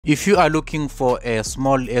If you are looking for a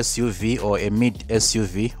small SUV or a mid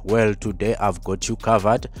SUV, well, today I've got you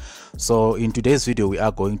covered. So in today's video we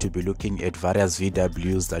are going to be looking at various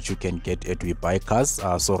VWs that you can get at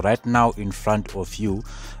WeBuyCars. So right now in front of you,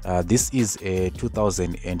 this is a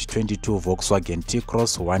 2022 Volkswagen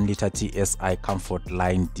T-Cross 1.0 TSI Comfort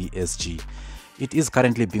Line DSG. It is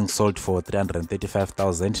currently being sold for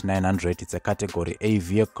 335,900. It's a category A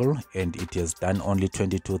vehicle and it has done only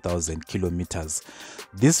 22,000 kilometers.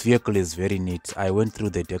 This vehicle is very neat. I went through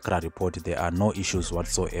the DECRA report. There are no issues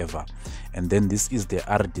whatsoever. And then this is the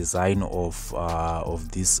R design of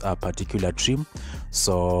this particular trim.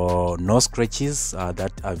 So no scratches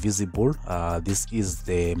that are visible. This is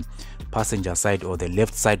the passenger side or the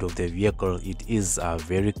left side of the vehicle. It is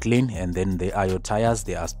very clean, and then there are your tires.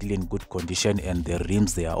 They are still in good condition, and the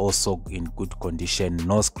rims, they are also in good condition.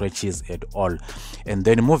 No scratches at all. And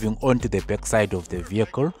then moving on to the back side of the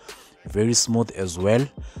vehicle, very smooth as well.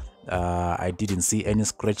 I didn't see any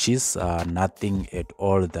scratches, nothing at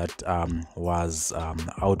all that was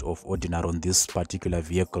out of ordinary on this particular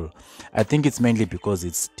vehicle. I think it's mainly because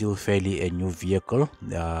it's still fairly a new vehicle.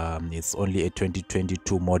 It's only a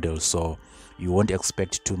 2022 model, so you won't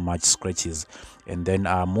expect too much scratches. And then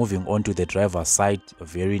moving on to the driver's side,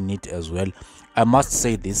 very neat as well. I must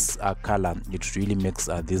say this color, it really makes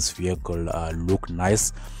this vehicle look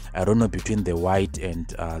nice. I don't know, between the white and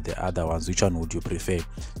the other ones, which one would you prefer?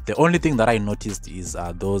 The only thing that I noticed is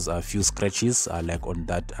those few scratches like on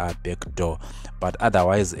that back door, but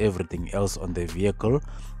otherwise everything else on the vehicle,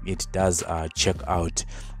 it does check out.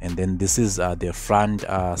 And then this is the front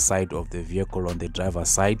side of the vehicle on the driver's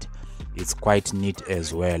side. It's quite neat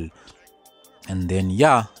as well. And then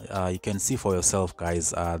yeah, you can see for yourself,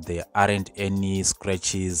 guys, there aren't any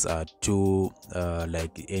scratches to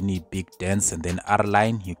like any big dents. And then R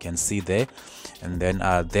line, you can see there. And then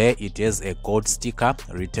there it is a gold sticker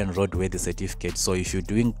written roadworthy certificate. So if you're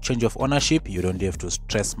doing change of ownership, you don't have to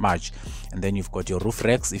stress much. And then you've got your roof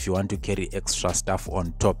racks if you want to carry extra stuff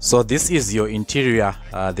on top. So this is your interior.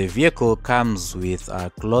 The vehicle comes with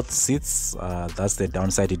cloth seats. That's the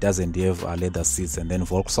downside. It doesn't have leather seats. And then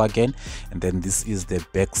Volkswagen, and then this is the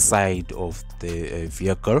back side of the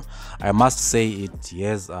vehicle. I must say it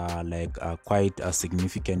has quite a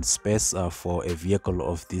significant space for a vehicle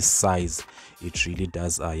of this size. It really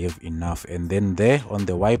does have enough. And then there on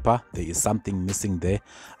the wiper, there is something missing there.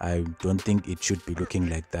 I don't think it should be looking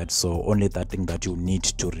like that, so only that thing that you need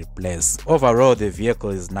to replace. Overall, the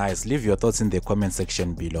vehicle is nice. Leave your thoughts in the comment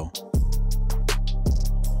section below.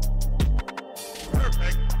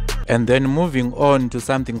 And then moving on to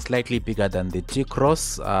something slightly bigger than the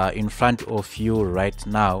T-Cross, in front of you right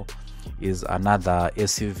now is another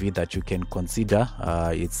SUV that you can consider.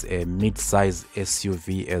 It's a mid-size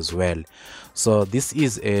SUV as well. So this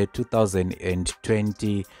is a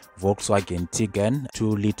 2020 Volkswagen Tiguan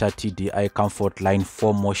 2-liter TDI Comfort Line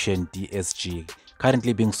 4Motion DSG.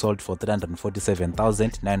 Currently being sold for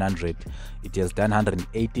 347,900. It has done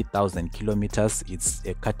 180,000 kilometers. It's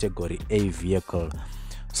a category A vehicle.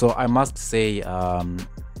 So I must say,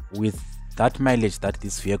 with that mileage that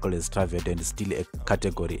this vehicle has traveled and still a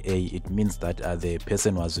category A, it means that the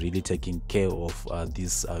person was really taking care of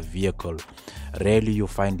this vehicle. Rarely you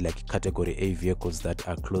find like category A vehicles that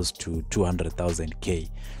are close to 200,000 K.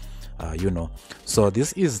 You know, so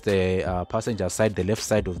this is the passenger side, the left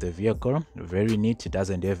side of the vehicle. Very neat. It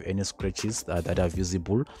doesn't have any scratches that are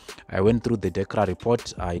visible. I went through the DECRA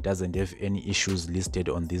report. It doesn't have any issues listed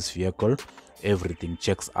on this vehicle. Everything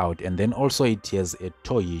checks out. And then also it has a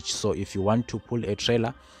tow hitch, so if you want to pull a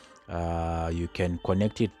trailer, you can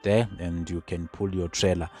connect it there and you can pull your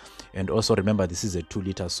trailer. And also remember, this is a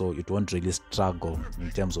 2-liter, so it won't really struggle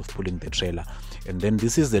in terms of pulling the trailer. And then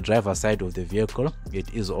this is the driver side of the vehicle.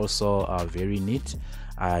 It is also very neat.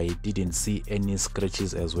 I didn't see any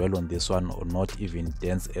scratches as well on this one, or not even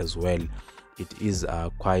dents as well. It is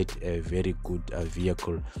quite a very good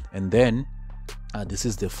vehicle. And then this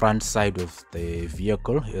is the front side of the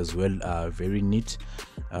vehicle as well. Very neat.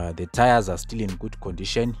 The tires are still in good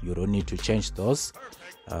condition. You don't need to change those,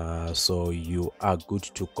 so you are good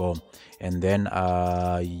to go. And then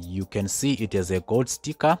you can see it has a gold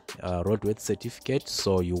sticker, roadworthy certificate,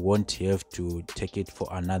 so you won't have to take it for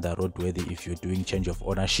another roadworthy if you're doing change of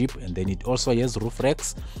ownership. And then it also has roof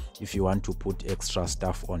racks if you want to put extra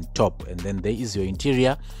stuff on top. And then there is your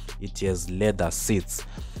interior. It has leather seats.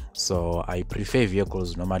 So I prefer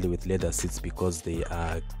vehicles normally with leather seats because they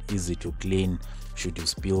are easy to clean should you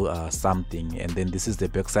spill something. And then this is the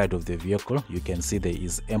back side of the vehicle. You can see there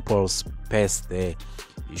is ample space there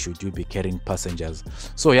should you be carrying passengers.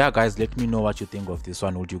 So yeah, guys, let me know what you think of this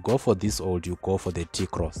one. Would you go for this or would you go for the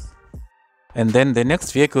T-Cross? And then the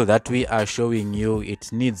next vehicle that we are showing you,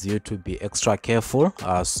 it needs you to be extra careful.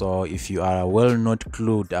 So if you are well not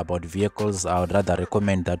clued about vehicles, I would rather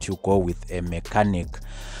recommend that you go with a mechanic,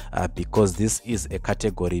 because this is a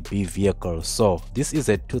category B vehicle. So this is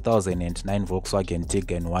a 2009 Volkswagen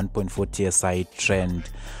Tiguan 1.4 TSI Trend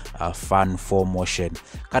Fan 4Motion,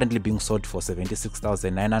 currently being sold for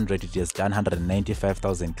 76,900. It has done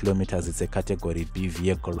 195,000 kilometers. It's a category B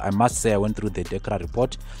vehicle. I must say, I went through the DECRA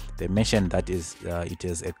report. They mentioned that it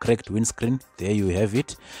has a cracked windscreen. There you have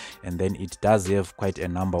it. And then it does have quite a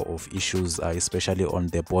number of issues, especially on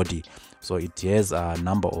the body. So it has a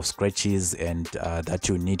number of scratches and that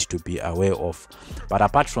you need to be aware of. But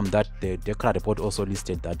apart from that, the DECRA report also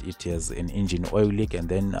listed that it has an engine oil leak, and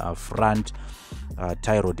then front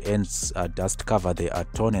tie rod ends dust cover, they are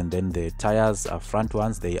torn, and then the tires front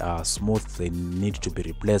ones, they are smooth, they need to be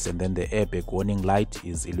replaced, and then the airbag warning light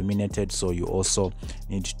is illuminated, so you also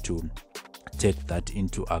need to take that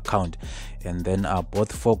into account. And then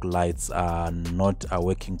both fog lights are not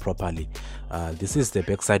working properly. This is the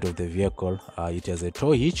back side of the vehicle. It has a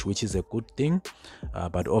tow hitch, which is a good thing,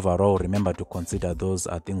 but overall remember to consider those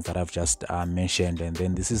things that I've just mentioned. And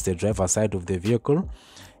then this is the driver side of the vehicle.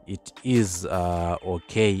 It is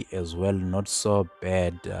okay as well, not so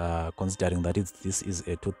bad, considering that this is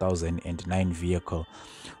a 2009 vehicle.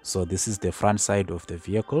 So this is the front side of the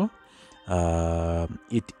vehicle.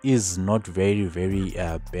 It is not very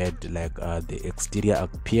bad, like the exterior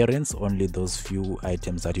appearance, only those few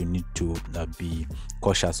items that you need to be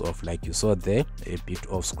cautious of, like you saw there, a bit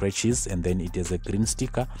of scratches, and then it has a green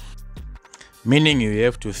sticker, meaning you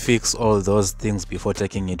have to fix all those things before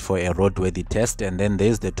taking it for a roadworthy test. And then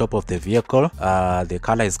there's the top of the vehicle. The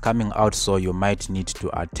color is coming out, so you might need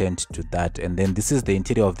to attend to that. And then this is the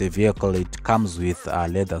interior of the vehicle. It comes with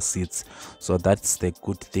leather seats, so that's the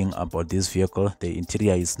good thing about this vehicle. The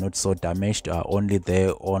interior is not so damaged, only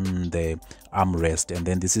there on the armrest. And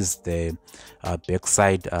then this is the back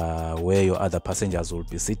side, where your other passengers will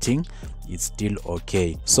be sitting. It's still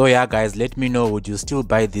okay. So yeah guys, let me know, would you still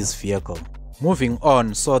buy this vehicle? Moving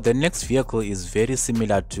on, so the next vehicle is very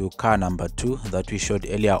similar to car number 2 that we showed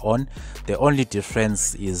earlier on. The only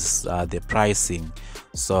difference is the pricing.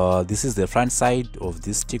 So this is the front side of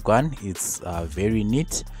this Tiguan. It's very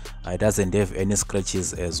neat. It doesn't have any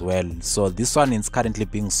scratches as well. So this one is currently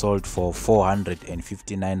being sold for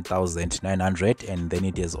 459,900, and then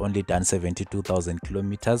it has only done 72,000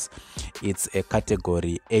 kilometers. It's a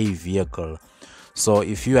category A vehicle. So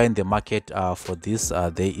if you are in the market for this,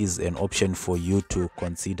 there is an option for you to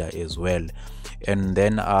consider as well. And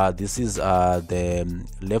then this is the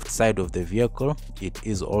left side of the vehicle. It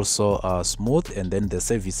is also smooth, and then the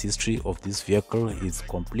service history of this vehicle is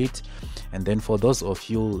complete. And then for those of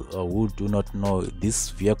you who do not know, this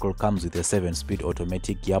vehicle comes with a 7-speed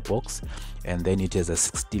automatic gearbox, and then it has a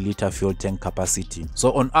 60-liter fuel tank capacity.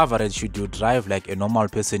 So on average, should you drive like a normal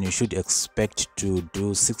person, you should expect to do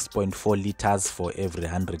 6.4 liters for every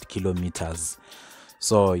 100 kilometers.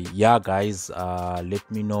 So yeah guys, let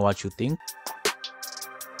me know what you think.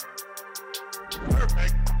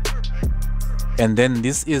 And then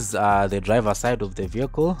this is the driver side of the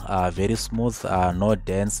vehicle. Very smooth, no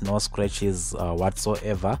dents, no scratches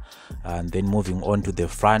whatsoever. And then moving on to the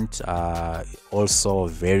front, also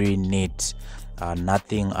very neat.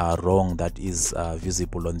 Nothing wrong that is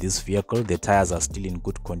visible on this vehicle. The tires are still in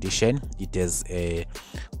good condition. It has a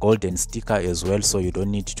golden sticker as well, so you don't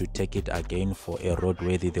need to take it again for a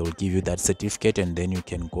roadworthy. They will give you that certificate, and then you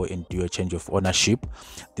can go and do your change of ownership.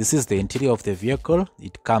 This is the interior of the vehicle.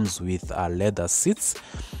 It comes with leather seats,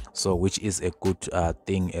 so which is a good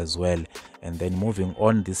thing as well. And then moving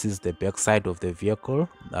on, this is the back side of the vehicle.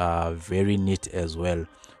 Very neat as well.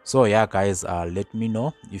 So yeah guys, let me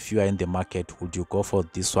know if you are in the market, would you go for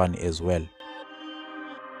this one as well?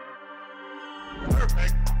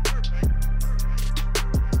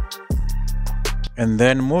 And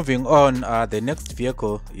then moving on, the next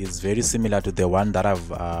vehicle is very similar to the one that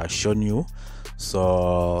I've shown you.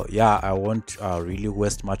 So yeah, I won't really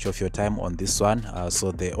waste much of your time on this one.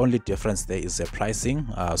 So the only difference there is the pricing.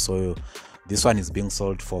 So this one is being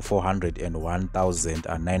sold for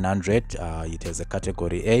 401,900. It has a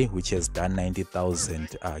category A, which has done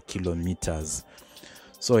 90,000 kilometers.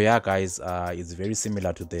 So yeah guys, it's very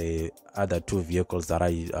similar to the other two vehicles that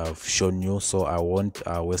I've shown you, so I won't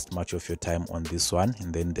waste much of your time on this one.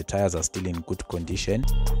 And then the tires are still in good condition.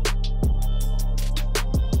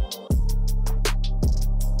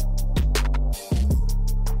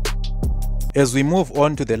 As we move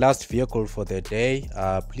on to the last vehicle for the day,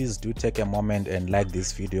 please do take a moment and like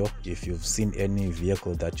this video if you've seen any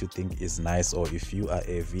vehicle that you think is nice, or if you are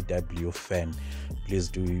a VW fan, please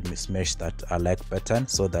do smash that like button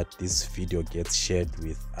so that this video gets shared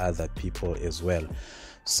with other people as well.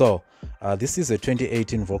 So this is a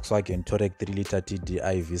 2018 Volkswagen Touareg 3-liter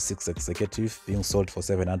TDI V6 Executive being sold for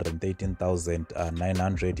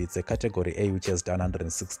 718,900. It's a category A which has done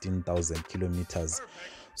 116,000 kilometers.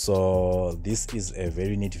 So this is a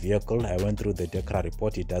very neat vehicle. I went through the DEKRA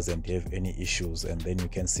report. It doesn't have any issues, and then you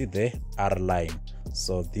can see the R line.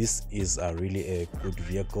 So this is really a good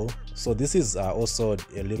vehicle. So this is also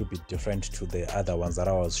a little bit different to the other ones that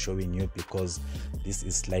I was showing you, because this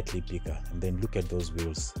is slightly bigger. And then look at those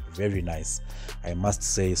wheels, very nice, I must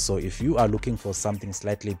say. So if you are looking for something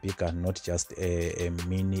slightly bigger, not just a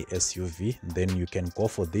mini SUV, then you can go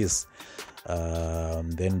for this.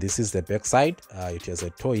 Then this is the back side. It has a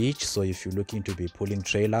tow hitch, so if you're looking to be pulling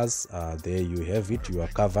trailers, there you have it, you are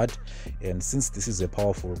covered. And since this is a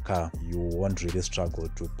powerful car, you won't really struggle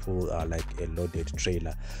to pull like a loaded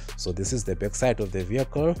trailer. So this is the back side of the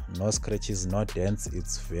vehicle. No scratches, no dents,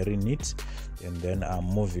 it's very neat. And then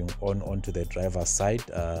moving on onto the driver's side,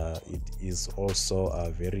 it is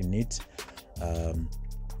also very neat.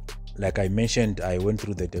 Like I mentioned, I went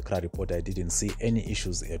through the DEKRA report. I didn't see any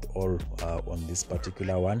issues at all on this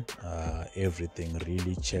particular one. Everything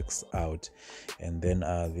really checks out. And then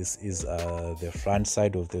this is the front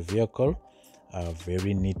side of the vehicle.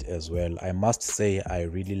 Very neat as well. I must say I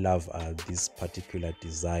really love this particular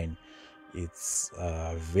design. It's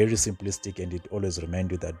very simplistic, and it always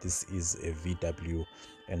reminds you that this is a VW.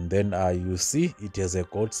 And then you see it has a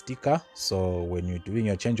gold sticker, so when you're doing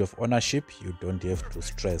your change of ownership, you don't have to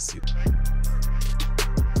stress it.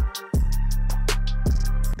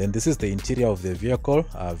 Then this is the interior of the vehicle.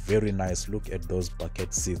 Very nice. Look at those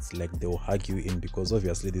bucket seats, like they'll hug you in, because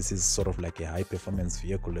obviously this is sort of like a high performance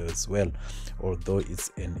vehicle as well, although it's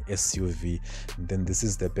an SUV. And then this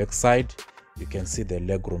is the back side. You can see the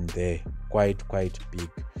legroom there, quite big.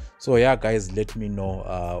 So yeah guys, let me know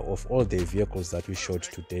of all the vehicles that we showed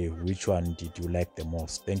today, which one did you like the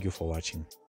most. Thank you for watching.